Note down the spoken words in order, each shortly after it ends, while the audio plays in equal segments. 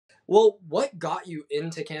Well, what got you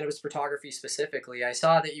into cannabis photography specifically? I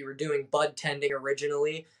saw that you were doing bud tending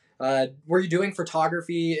originally. Were you doing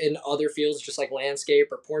photography in other fields, just like landscape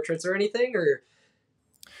or portraits or anything? Or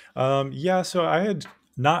Yeah, so I had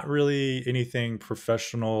not really anything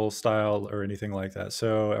professional style or anything like that.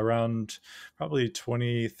 So around probably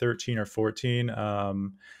 2013 or 14,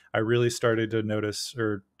 I really started to notice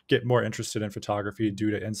or get more interested in photography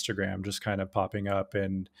due to Instagram just kind of popping up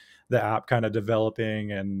and the app kind of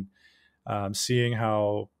developing and seeing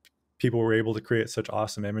how people were able to create such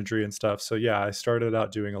awesome imagery and stuff. So yeah, I started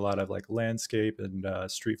out doing a lot of like landscape and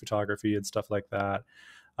street photography and stuff like that.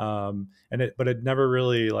 But it never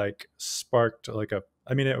really like sparked like a,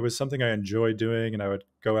 I mean, it was something I enjoyed doing and I would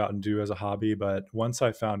go out and do as a hobby. But once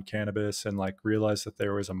I found cannabis and like realized that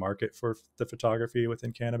there was a market for the photography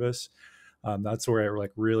within cannabis, that's where it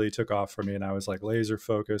like really took off for me. And I was like laser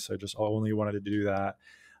focused. I just only wanted to do that.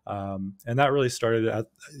 And that really started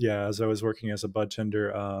yeah, as I was working as a bud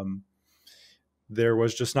tender. There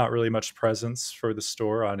was just not really much presence for the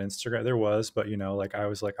store on Instagram. There was, but like I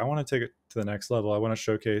was like, I want to take it to the next level. I want to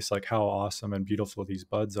showcase like how awesome and beautiful these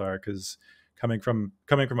buds are. Cause coming from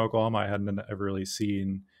Oklahoma, I hadn't ever really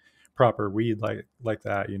seen proper weed like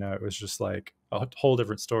that. It was just like a whole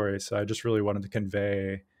different story. So I just really wanted to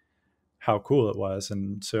convey how cool it was.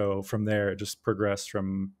 And so from there, it just progressed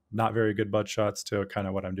from not very good bud shots to kind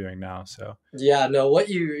of what I'm doing now. So yeah, no, what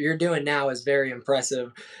you're doing now is very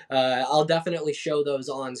impressive. I'll definitely show those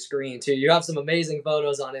on screen too. You have some amazing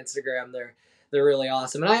photos on Instagram. They're really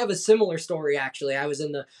awesome. And I have a similar story actually. I was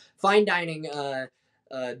in the fine dining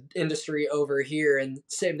industry over here, and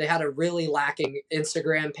same they had a really lacking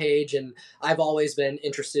Instagram page, and I've always been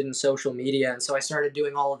interested in social media, and so I started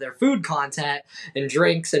doing all of their food content and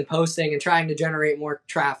drinks and posting and trying to generate more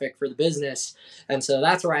traffic for the business. And so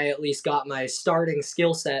that's where I at least got my starting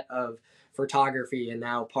skill set of photography, and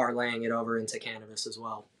now parlaying it over into cannabis as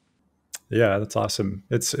well. yeah, that's awesome.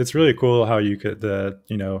 It's really cool how you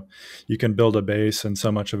can build a base and so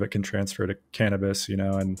much of it can transfer to cannabis,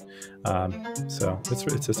 and so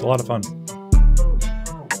it's a lot of fun.